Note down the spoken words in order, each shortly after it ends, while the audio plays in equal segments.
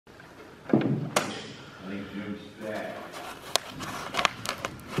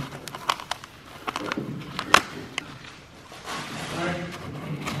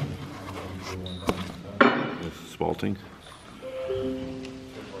Spalting.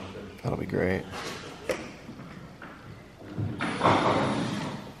 That'll be great.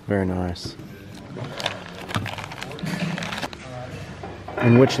 Very nice.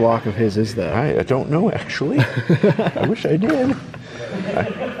 And which lock of his is that? I don't know, actually. I wish I did.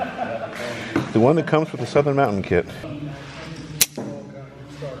 The one that comes with the Southern Mountain kit.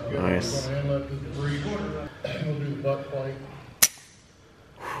 Nice.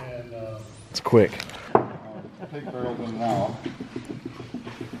 It's quick. Take barrels in now.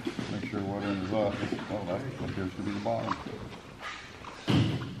 Make sure what end is up. Oh, that appears to be the bottom.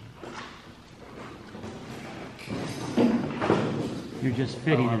 You're just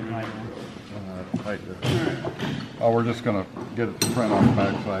fitting it right now. Right there. Oh, we're just going to get it to print on the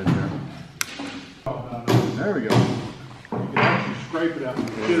back side here. There we go. You can actually scrape it out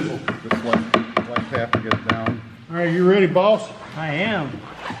with the chisel. Just like tap to get it down. All right, you ready, boss? I am.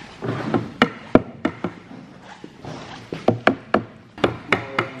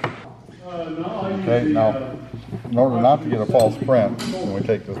 Okay, now, in order not to get a false print, when we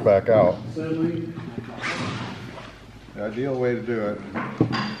take this back out, the ideal way to do it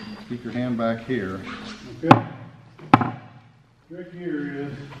is keep your hand back here. Okay. Trick here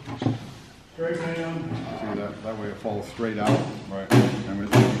is straight down. See that way it falls straight out. Right. And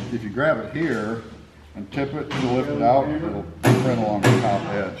if you grab it here and tip it to lift it out, it'll print along the top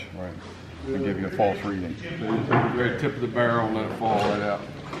edge. Right. And give you a false reading. So you take the very tip of the barrel and let it fall right out.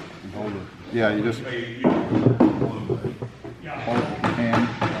 And hold it. Yeah, you just hold it with your hand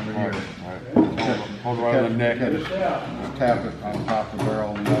under here. Right. Hold it right on the neck. Just tap it on top of the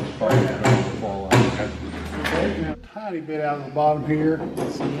barrel and the part of the barrel will fall out. Tiny bit out of the bottom here.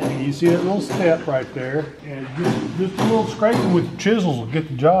 And you see that little step right there. And just a little scraping with the chisels will get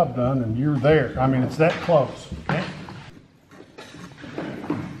the job done, and you're there. I mean, it's that close. Okay.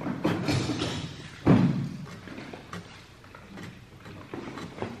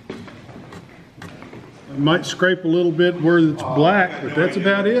 You might scrape a little bit where it's black, but that's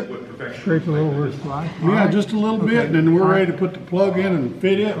about it. Scrape a little where it's black? Yeah, just a little bit, and then we're ready to put the plug in and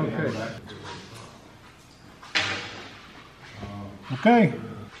fit it. Okay. Okay,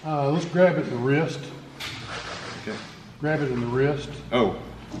 let's grab it in the wrist. Okay. Grab it in the wrist. Oh.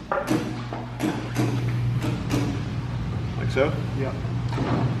 Like so? Yep.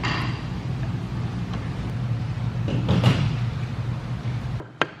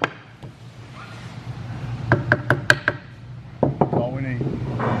 That's all we need.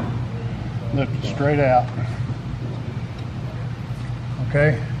 Lift it straight out.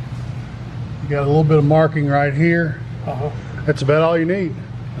 Okay. You got a little bit of marking right here. That's about all you need.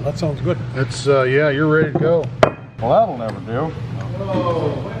 Well, that sounds good. That's, yeah, you're ready to go. Well, that'll never do.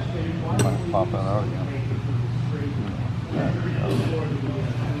 Pop that out again.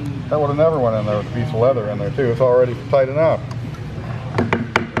 That would have never went in there with a piece of leather in there too. It's already tight enough.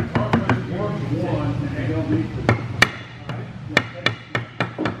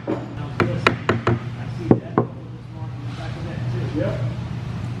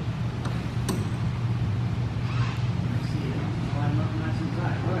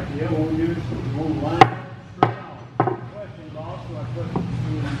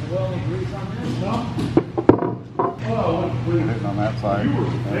 Hitting on that side.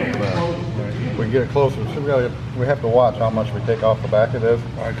 If we can get it closer, we have to watch how much we take off the back of this.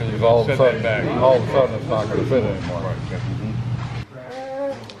 Right, because all of a sudden it's not going to fit anymore.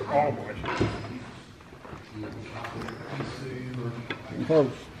 Right. Oh, boy.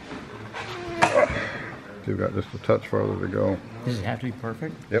 Close. You've got just a touch further to go. Does it have to be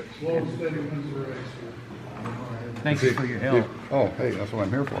perfect? Yep. Thank you for your help. Oh, hey, that's what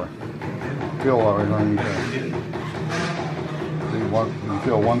I'm here for. Feel everything. You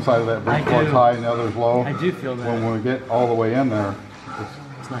feel one side of that breech plug's high and the other's low. I do feel that. When we get all the way in there,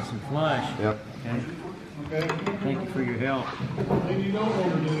 It's nice and flush. Yep. Okay. Thank you for your help. And you don't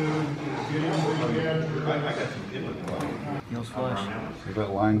want to do Feels flush. Does that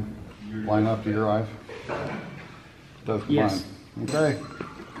line up to your eyes? It does combine. Yes. Okay.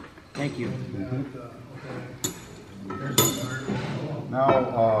 Thank you. Now,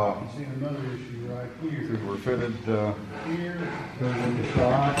 another issue right here. since we're fitted in the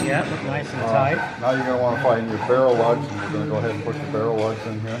Yeah, look nice and tight. now you're going to want to find your barrel lugs, and we're going to go ahead and put the barrel lugs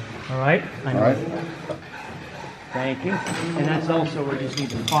in here. All right. I All know. right. Thank you. And that's also where you just need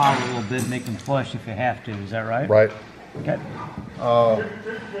to file a little bit, make them flush if you have to. Is that right? Right. Okay. We're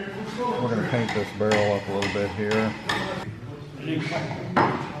going to paint this barrel up a little bit here.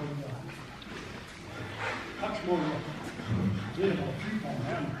 Well,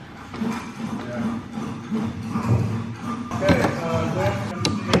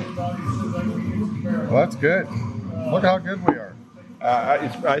 that's good. Look how good we are. I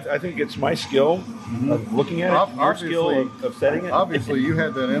think it's my skill of looking at it, your skill of setting it. Obviously, you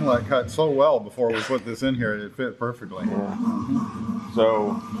had that inlet cut so well before we put this in here, it fit perfectly. Yeah.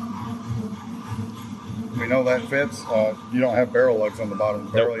 So we know that fits. You don't have barrel lugs on the bottom of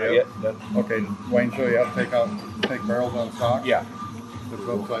the barrel yet? Okay, Wayne, show you how to take barrels out of stock? Yeah. Put it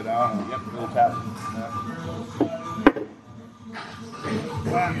upside down. Yep, little tap.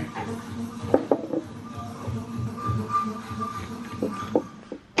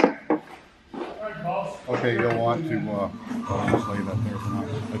 Okay, you'll want to just leave that there for now.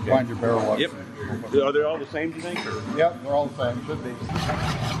 Okay. Find your barrel lugs. Yep. Are they all the same, do you think? Yep, they're all the same. Should be.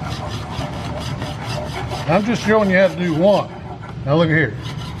 I'm just showing you how to do one. Now look at here.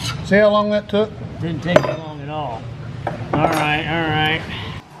 See how long that took? Didn't take long at all. All right.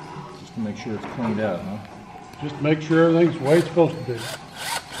 Just to make sure it's cleaned out, huh? Just to make sure everything's the way it's supposed to be.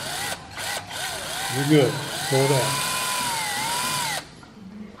 You're good. Pull it out.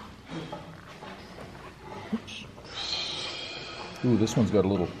 Ooh, this one's got a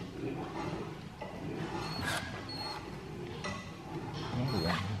little.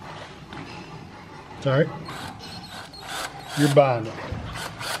 It's all right. You're buying it.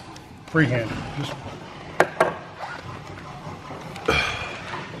 Freehand. Just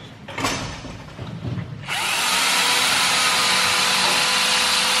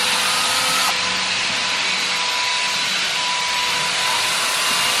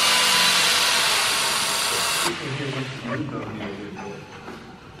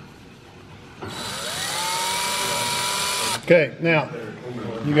okay, now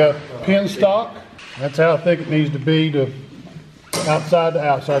you got pin stock. That's how thick it needs to be to outside to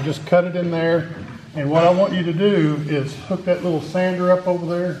outside. Just cut it in there. And what I want you to do is hook that little sander up over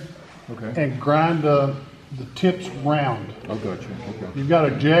there and grind the tips round. Oh, gotcha. Okay. You've got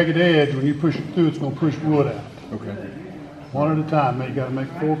a jagged edge. When you push it through, it's going to push wood out. Okay. One at a time. You got to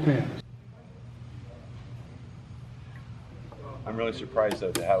make 4 pins. I'm really surprised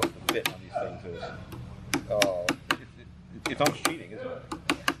though to how the fit on these things is. It's almost cheating, isn't it?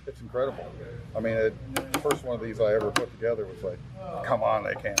 It's incredible. I mean, the first one of these I ever put together was like, come on,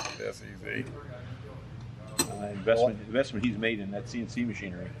 they can't do this easy. Investment he's made in that CNC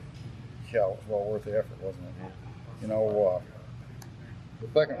machinery. Yeah, it was well worth the effort, wasn't it? You know, the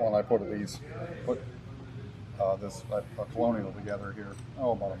second one I put this Colonial together here,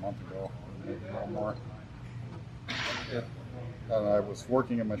 about a month ago, maybe a little more. And I was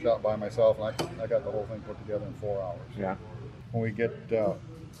working in my shop by myself, and I got the whole thing put together in 4 hours. Yeah. When we get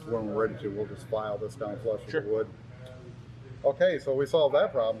when we're ready to, we'll just file this down flush with the wood. Okay, so we solved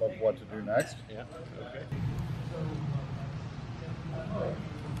that problem of what to do next. Yeah. Okay.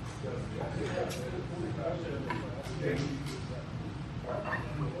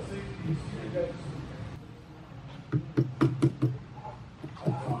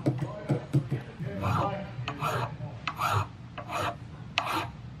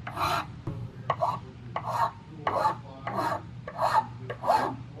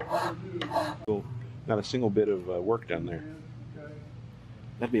 Not a single bit of work done there.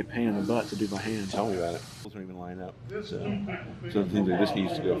 That'd be a pain in the butt to do by hand. Tell me about it. Those don't even line up. So the things like this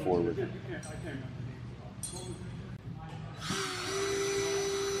needs to go forward.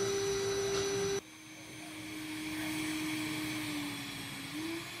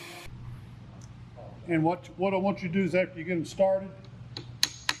 And what I want you to do is after you get them started,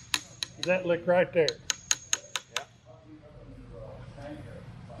 is that lick right there.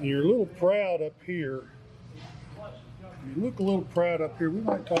 And you're a little proud up here. You look a little proud up here. We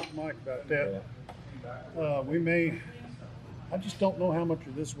might talk to Mike about that. I just don't know how much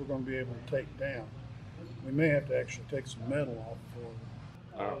of this we're going to be able to take down. We may have to actually take some metal off for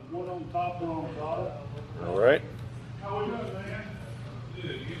it. One on top, one on the bottom. All right. How we doing, man?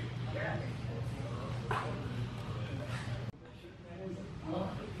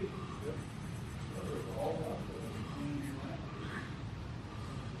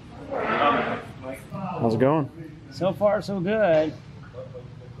 How's it going? So far, so good.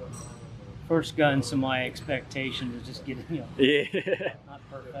 First gun, so my expectation is just getting, Yeah. not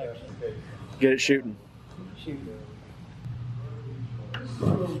perfection. Get it shooting. Shoot.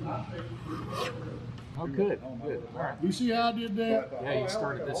 Oh, good. Good. All right. You see how I did that? Yeah, you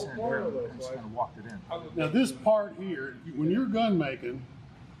started this in here and just kind of walked it in. Now this part here, when you're gun making,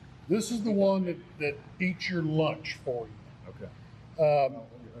 this is the one that eats your lunch for you. Okay.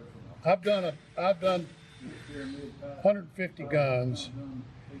 I've done 150 guns,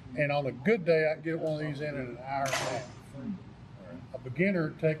 And on a good day, I can get one of these in an hour and a half. A beginner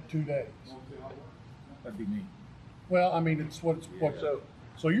would take 2 days. That'd be neat. Well, I mean, it's what.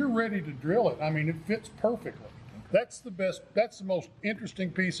 So you're ready to drill it. I mean, it fits perfectly. That's the best. That's the most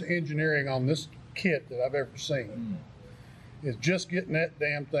interesting piece of engineering on this kit that I've ever seen. Is just getting that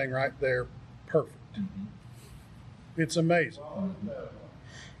damn thing right there, perfect. It's amazing.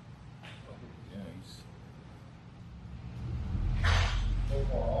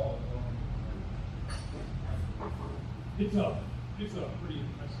 It's pretty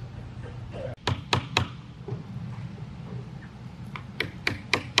impressive.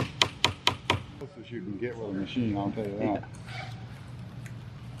 Closest you can get with a machine, I'll tell you that.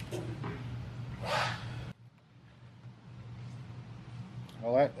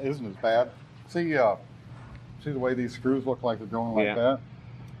 Well, that isn't as bad. See the way these screws look like they're going like that?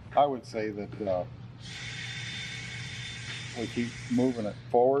 I would say that we keep moving it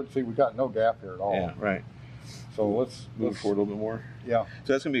forward. See, we got no gap here at all. Yeah, right. So let's Move forward a little bit more. Yeah.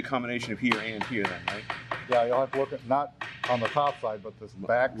 So that's going to be a combination of here and here then, right? Yeah, you'll have to look at, not on the top side, but this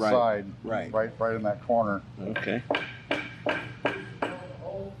back side, right in that corner. Okay.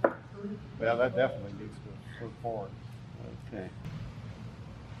 Yeah, that definitely needs to move forward. Okay.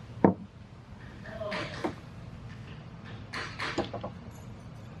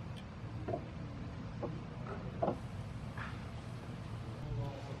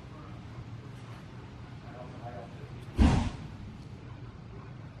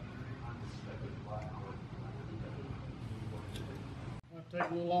 Take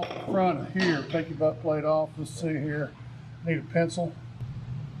a little off the front of here. Take your butt plate off. Let's see here. Need a pencil.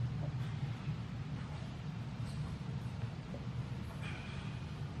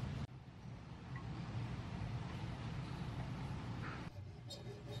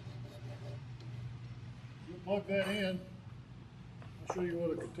 We'll plug that in. I'll show you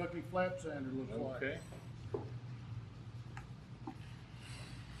what a Kentucky flap sander looks like. Okay.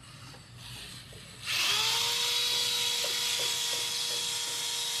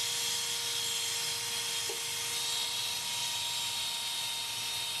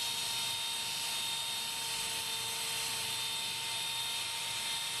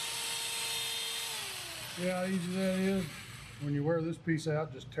 See how easy that is? When you wear this piece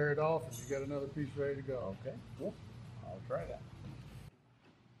out, just tear it off and you got another piece ready to go. Okay, cool. I'll try that.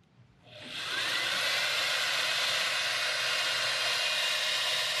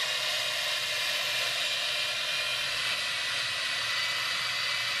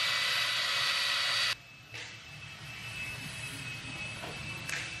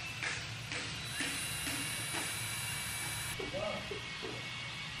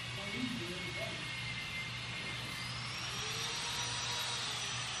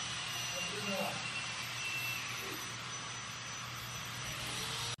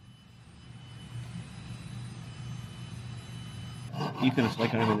 Ethan, it's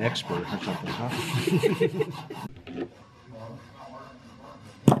like I'm an expert or something, huh?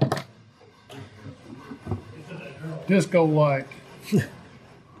 Disco like.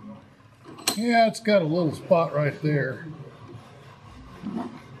 Yeah, it's got a little spot right there.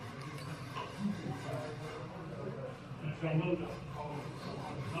 You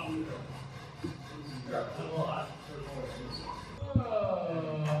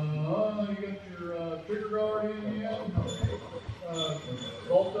got your trigger guard in yet?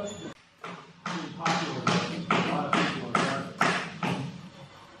 Bolt up.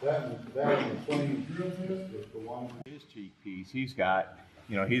 His cheek piece, he's got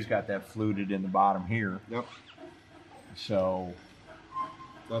that fluted in the bottom here. Yep. So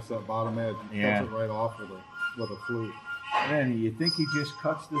That's that bottom edge. Yeah. Cuts it right off with a flute. then you think he just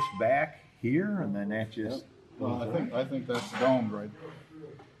cuts this back here, and then that just. Well, I think that's domed right.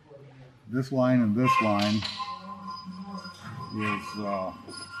 This line and this line is. So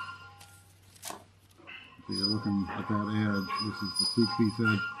you're looking at that edge. This is the two-piece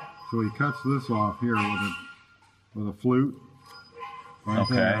edge. So he cuts this off here with a flute. Right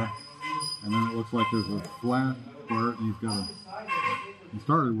there. And then it looks like there's a flat part, and he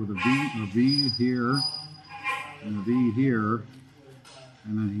started with a V here, and a V here,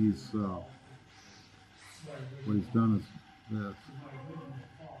 and then what he's done is this.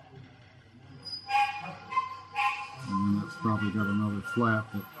 And then it's probably got another flat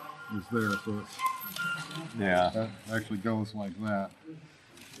that is there, so it's, that actually goes like that.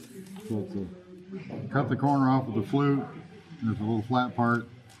 So it's cut the corner off with the flute, there's a little flat part,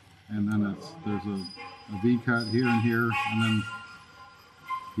 and then there's a V cut here and here, and then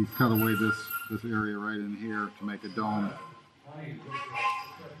he's cut away this area right in here to make a dome. I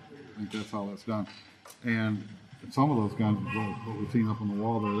think that's how that's done. And some of those guns, what we've seen up on the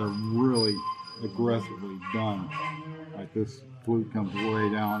wall there, they're really aggressively done. Like this flute comes way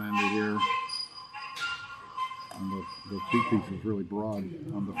down into here. And the cheek piece is really broad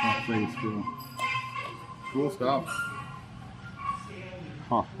on the front face too. Cool stuff.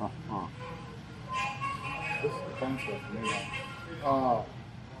 Huh. This is the fun stuff to me.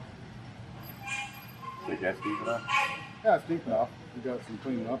 Think that's deep enough? Yeah, it's deep enough. We got some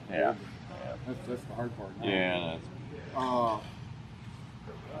cleaning up. Yeah. That's the hard part. Yeah, that's.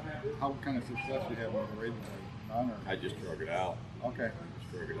 How kind of success you have with the razor blade? None or? I just drug it out. Okay.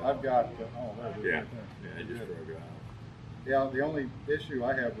 Just drug it out. I've got. Oh, there it is. Yeah. Right there. Yeah, I just drug it out. Yeah, the only issue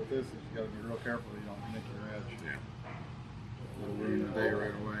I have with this is you got to be real careful you don't nick your edge. Yeah. It'll ruin your day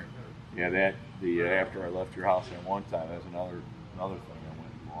right away. Yeah, after I left your house that one time, that's another thing I went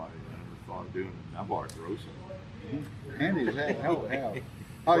and bought. I never thought of doing it. I bought a grocer. Handy as hell to have.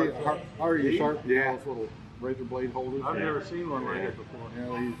 How are you sharp? Yeah. Those little razor blade holders. I've never seen one like it before.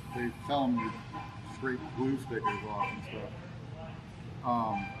 Yeah, they sell them to scrape glue stickers off and stuff.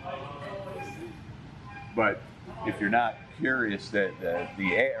 But if you're not curious, the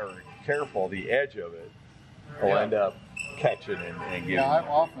edge of it will end up catching and getting. Yeah, I've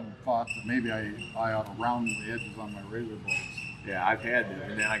often thought that maybe I ought to round the edges on my razor blades. Yeah, I've had that,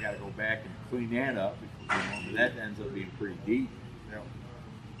 and then I got to go back and clean that up. But that ends up being pretty deep. Yeah.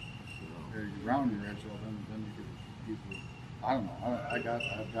 So, you round your edge, so then you could easily. I don't know. I've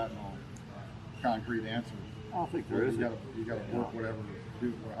got no concrete answer. I don't think there is. You got to work whatever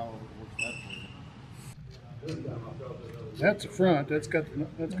do however it works that for you. That's the front. That's got a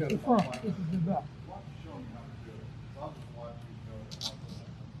front. This is the back.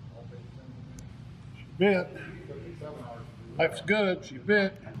 She bit. Life's good. She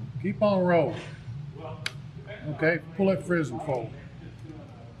bit. Keep on rolling. Okay. Pull that frizz and fold.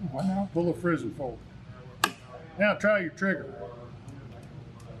 What now? Pull the frizz and fold. Now try your trigger.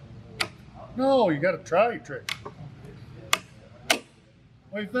 No, you got to try your trigger.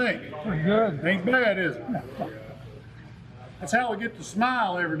 What do you think? Pretty good. Ain't bad, is it? That's how we get to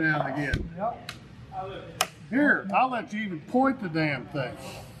smile every now and again. Yep. Here, I'll let you even point the damn thing.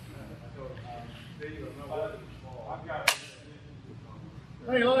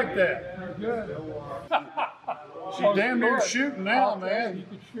 How you like that? Pretty good. She's damn near shooting now, man. You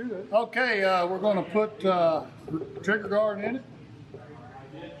can shoot it. Okay, we're going to put trigger guard in it.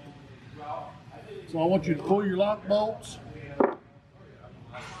 So I want you to pull your lock bolts.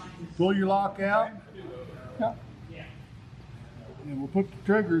 Pull your lock out. Yep. And we'll put the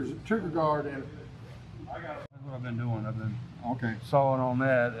trigger guard in it. That's what I've been doing. I've been Okay. sawing on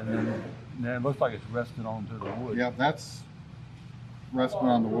that, and then it looks like it's resting onto the wood. Yeah, that's resting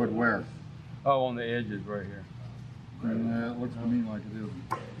on the wood where? Oh, on the edges right here. Yeah, it looks to me like it is.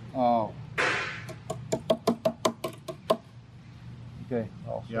 Okay.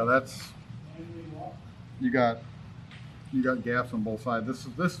 Yeah, that's you got gaps on both sides. This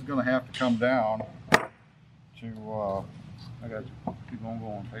is going to have to come down to I got you. Keep on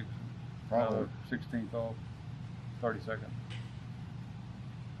going. Take probably another 16th off. 30 seconds.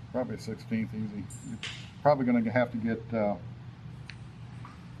 probably 16th easy. It's probably going to have to get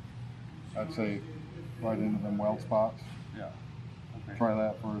I'd say right into them weld spots. Yeah. Okay. Try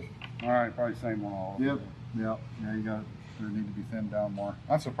that first. All right. Probably same one all. Yep. Yeah. You got. They need to be thinned down more.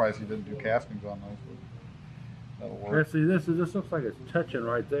 I'm surprised he didn't do castings on those, but that'll work. See, this looks like it's touching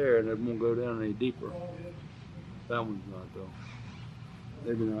right there, and it won't go down any deeper. That one's not though.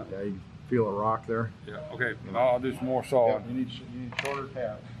 Maybe not. Yeah, you feel a rock there. Yeah. Okay. I'll do some more sawing. You need shorter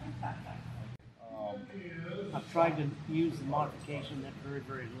tabs. I've tried to use the modification that's very,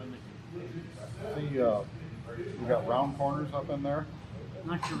 very limited. See, we got round corners up in there.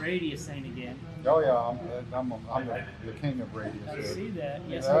 Not your radius thing again. Oh yeah, I'm the king of radius. I here. see that.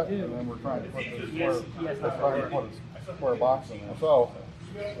 Yes, That, I do. And then we're trying to put this Yes, square. yes, We're trying to put a square box in there. So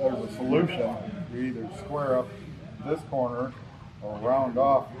there's a solution. You either square up this corner or round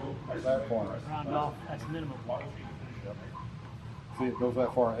off that corner. Round off, that's minimum. See, it goes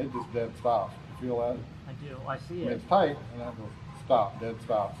that far, and it just dead stops. You feel that? I do. I see I mean, it. it's tight, and that goes stop, dead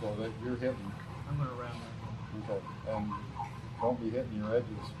stop. So that you're hitting. I'm going to round that. Okay, and don't be hitting your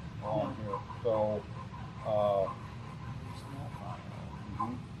edges along here. So,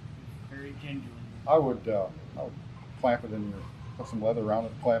 Very gingerly. I would clamp it in your, put some leather around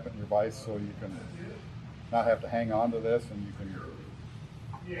it, clamp it in your vise so you can not have to hang on to this, and you can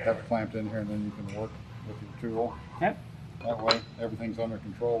have it clamped in here, and then you can work with your tool. Yep. That way, everything's under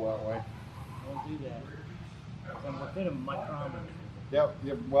control that way. We'll do that. I'm going to fit a micrometer. Yep.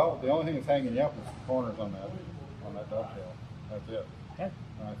 Well, the only thing that's hanging you up is the corners on that dovetail. That's it. Okay.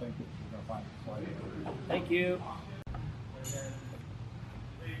 I think we're gonna find a slide. Thank you.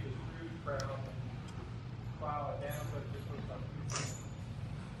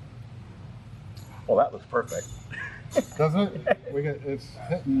 Well, that looks perfect. Doesn't it? It's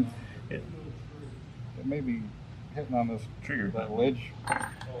hitting. It may be hitting on this Trigger. that ledge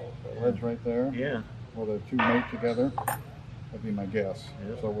right there. Yeah. Where the two mate together. That'd be my guess.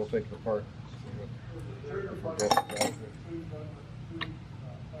 So we'll take it apart. See what guess.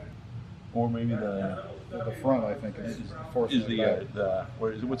 Or maybe the The front, I think, is forcing is it back. the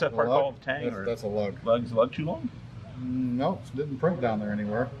what is it, what's that part lug? called? Tang or That's a lug. lug too long? Nope, it didn't print down there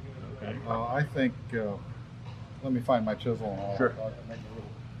anywhere. Okay. I think. Let me find my chisel and I'll Sure. make a little.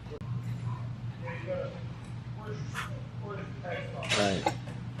 Right.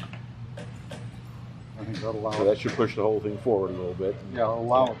 I think that'll allow So that should push the whole thing forward a little bit. Yeah, it'll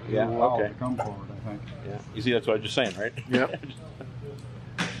allow it. Yeah, It'll allow okay. it to come forward, I think. Yeah. You see, that's what I was just saying, right? Yep.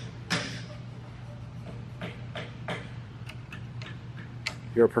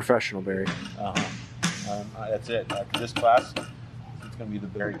 You're a professional, Barry. That's it. After this class, it's going to be the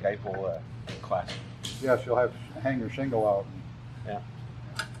Barry Geipel class. Yes, you'll have to hang your shingle out Yeah.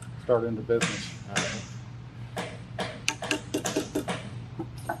 and start into business.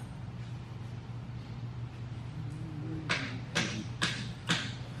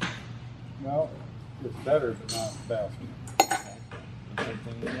 Well, it's better, but not best. Same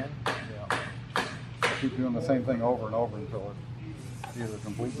thing again. Yeah. Keep doing the same thing over and over until it's either a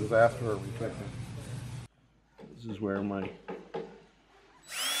complete disaster or we fix it. This is where my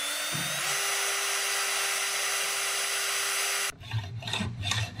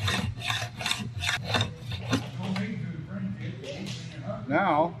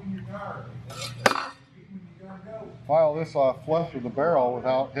Now, file this off flush with the barrel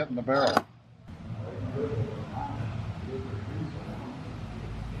without hitting the barrel.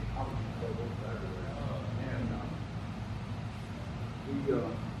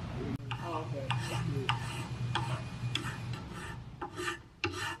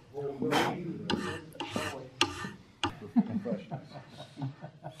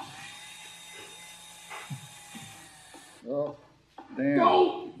 Oh, damn.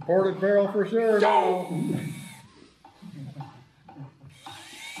 Go! Ported barrel for sure. Go!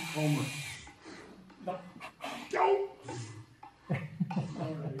 Homer. Go!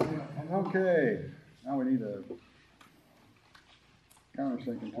 Okay, now we need a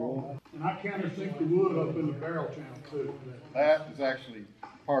countersinking tool. And I countersink the wood up in the barrel channel too. That is actually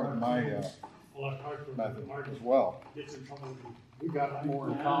part of my method as well. We got more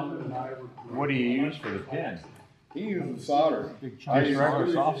in common than I ever. What do you use for the pin? He uses solder. I use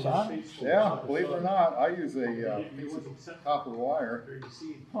regular soft solder? Yeah, believe it or not, I use a piece of copper wire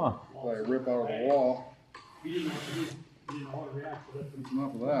Huh. that I rip out of the wall. That's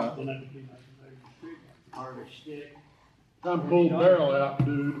enough of that. Time to pull the barrel out,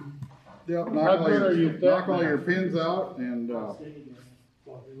 dude. Yep, How good are you at that knock all now? your pins out and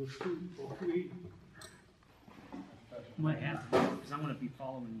Might have to, because I'm going to be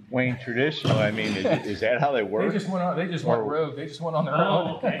following. Wayne, traditional, I mean, is that how they work? They just went on. They just went rogue. They just went on their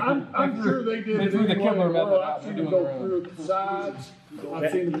own. Okay. I'm sure they did. They threw the Kibler method out. I've They're seen them doing go their own. through the sides.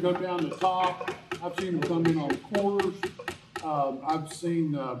 I've seen them come down the top. I've seen them come in on the corners. I've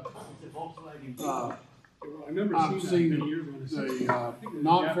seen, I've seen the,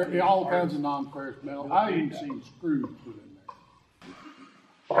 non-ferrous, all kinds of non-ferrous metal. I even seen screws put in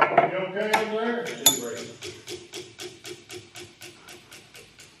there. You okay over there?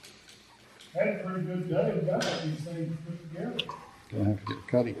 Had a pretty good day. We got these things put together. gonna have to get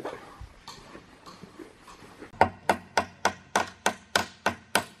cutting.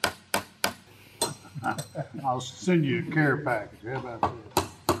 I'll send you a care package. How about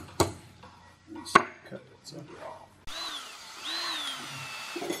that? Let's cut that sucker off.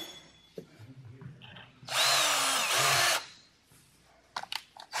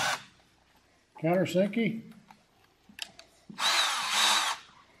 Countersinky?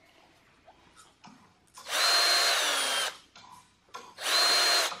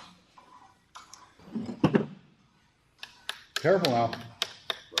 Careful now.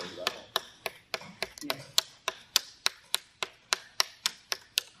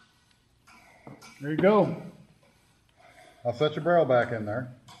 There you go. I'll set your barrel back in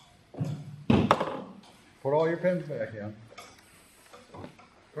there. Put all your pins back in.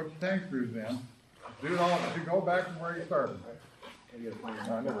 Put the tank screws in. Do it all, go back to where you started.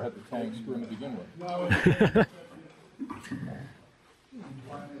 I never had the tang screw in to begin with.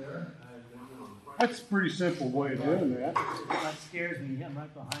 That's a pretty simple way of doing that. That scares me. I'm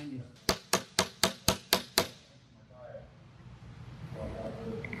right behind you.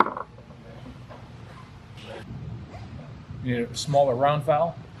 You need a smaller round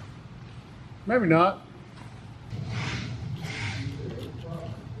file? Maybe not.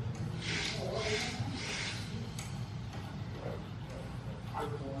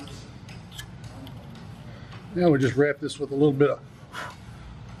 Now we just wrap this with a little bit of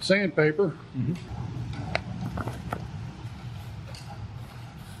sandpaper.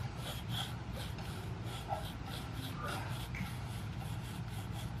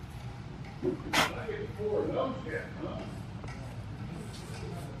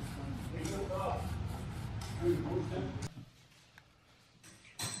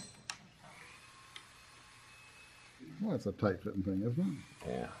 Well, that's a tight fitting thing, isn't it?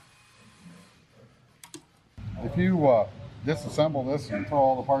 Yeah. If you disassemble this and throw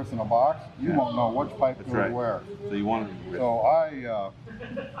all the parts in a box, you won't know which pipe goes right. where. So you want to. So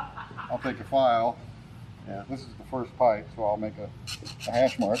I'll take a file. Yeah. This is the first pipe, so I'll make a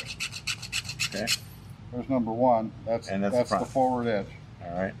hash mark. Okay. There's number one. That's the front. forward edge.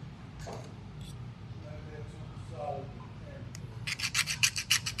 All right.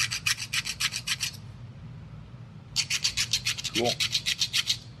 Cool.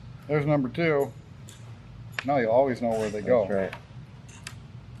 There's number two. Now you always know where they go. That's right.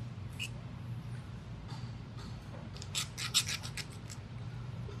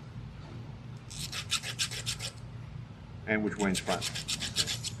 And which way is front?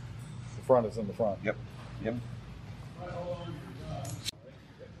 The front is in the front. Yep.